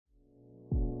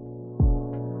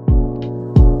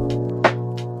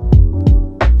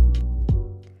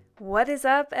What is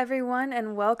up, everyone,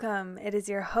 and welcome. It is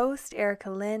your host, Erica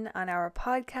Lynn, on our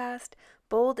podcast,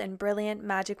 Bold and Brilliant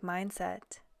Magic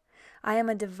Mindset. I am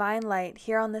a divine light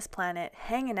here on this planet,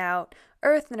 hanging out,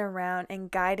 earthing around,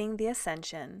 and guiding the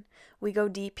ascension. We go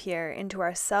deep here into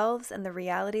ourselves and the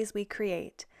realities we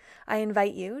create. I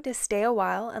invite you to stay a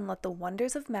while and let the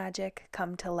wonders of magic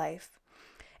come to life.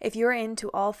 If you're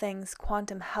into all things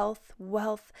quantum health,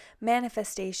 wealth,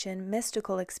 manifestation,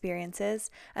 mystical experiences,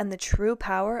 and the true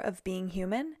power of being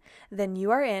human, then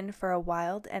you are in for a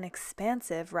wild and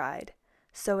expansive ride.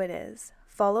 So it is.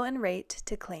 Follow and rate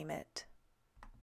to claim it.